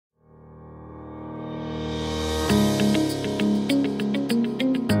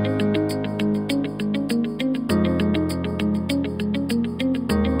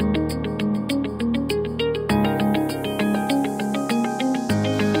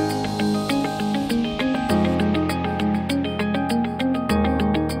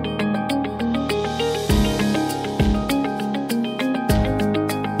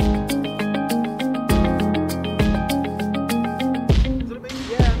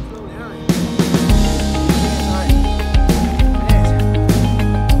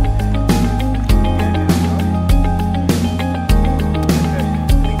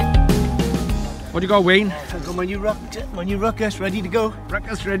go, Wayne? I've got my new Ruckus ready to go.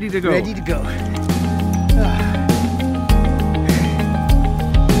 Ruckus ready to go. Ready to go.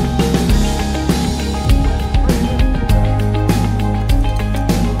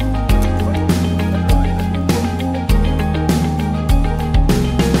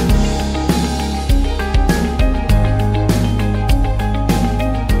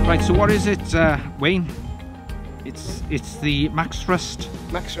 Right, so what is it, Wayne? It's the Max-Thrust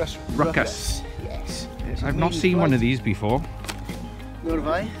Ruckus. Yes. I've not seen one of these before. Nor have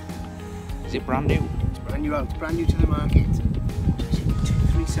I. Is it brand new? It's brand new out. It's brand new to the market.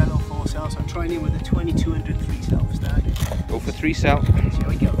 3 cell or 4 cells. I'm trying in with a 2200 3 cell for starting. Go for 3 cell. See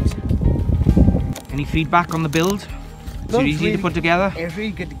how it goes. Any feedback on the build? Is it easy to put together? It's really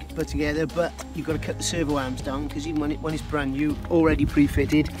good to put together, but you've got to cut the servo arms down because even when it's brand new, already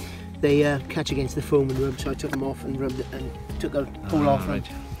pre-fitted, they catch against the foam and rub. So I took them off and rubbed it and took a hole off. Right.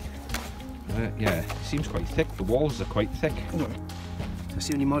 Yeah, it seems quite thick. The walls are quite thick. Yeah. That's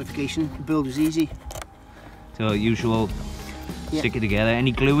the only modification. The build was easy. So usual, yeah. Stick it together.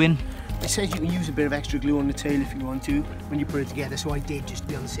 Any glue in? It says you can use a bit of extra glue on the tail if you want to when you put it together. So I did, just to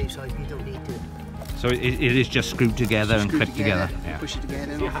be on the safe side. You don't need to. So it is just screwed together and clipped together. Yeah. Push it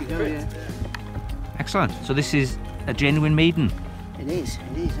together and off you go. Yeah. Excellent. So this is a genuine maiden. It is,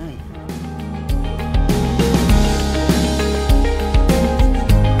 eh?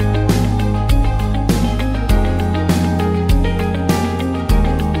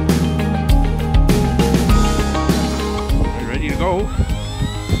 Ready to go.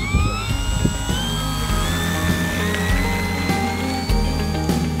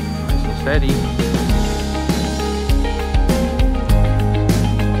 Nice and steady.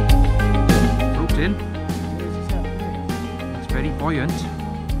 Roped in. It's very buoyant.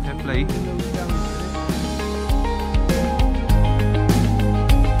 Fair play.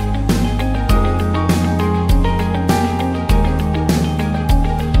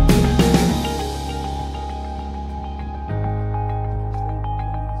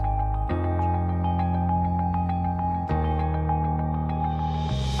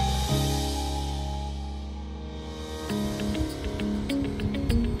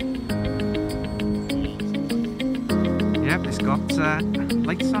 Yep, it's got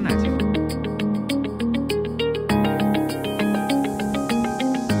lights on it.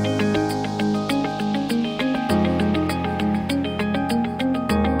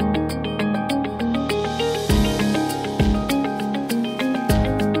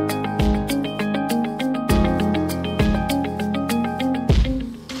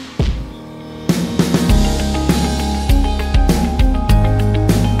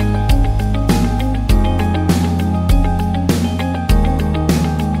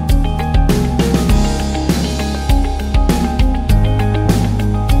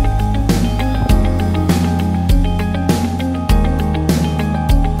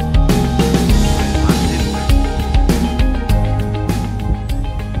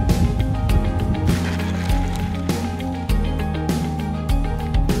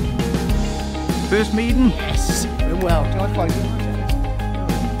 First maiden? Yes, doing well. Do you want to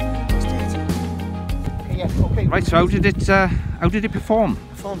okay. Right, so how did it perform?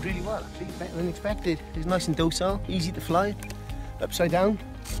 Performed really well, actually, better than expected. It's nice and docile, easy to fly, upside down,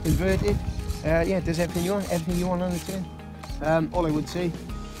 inverted. Yeah, it does everything you want on the tin. All I would say, I'm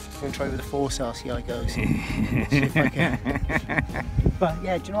going to try with a 4 cell, see how it goes. See if I can. But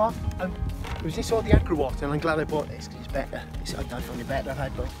yeah, do you know what? It was this or the Acrowatt, and I'm glad I bought this because it's better. I found it better. I've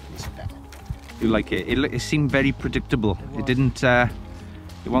had both. It's better. You like it? It seemed very predictable. It didn't. It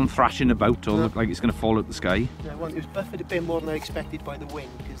wasn't thrashing about or looked like it's going to fall out the sky. No, it was buffered a bit more than I expected by the wind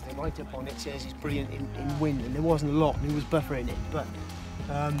because the write-up on it says it's brilliant in wind, and there wasn't a lot, and it was buffering it. But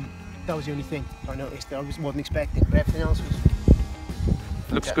that was the only thing I noticed that I wasn't expecting. But everything else was.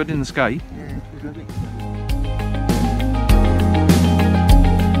 Looks good in the sky. Yeah, it was lovely.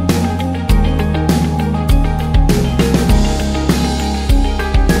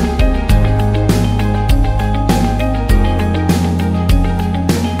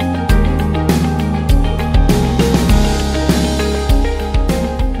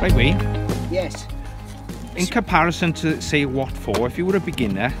 Right, Wayne? Yes. In comparison to, say, Watt 4, if you were a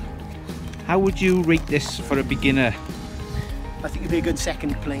beginner, how would you rate this for a beginner? I think it'd be a good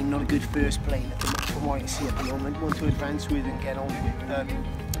second plane, not a good first plane from what I see at the moment. One to advance with and get on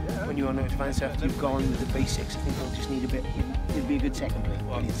with. When you want to advance after you've gone with the basics, I think you'll just need a bit. It'd be a good second plane.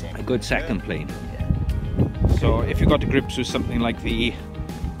 A good second plane. Yeah. So if you got to grips with something like the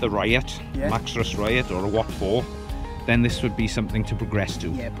Riot, yeah. Max-Thrust Riot, or a Watt 4, then this would be something to progress to.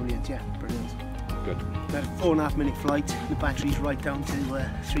 Yeah, brilliant. Yeah, brilliant. Good. About a 4.5 minute flight. The battery's right down to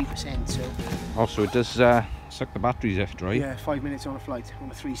 3%. So also, it does suck the batteries after, right? yeah, 5 minutes on a flight on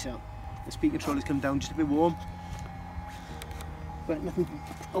a 3-cell. The speed controller's come down just a bit warm, but nothing.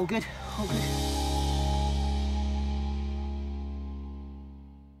 All good. All good.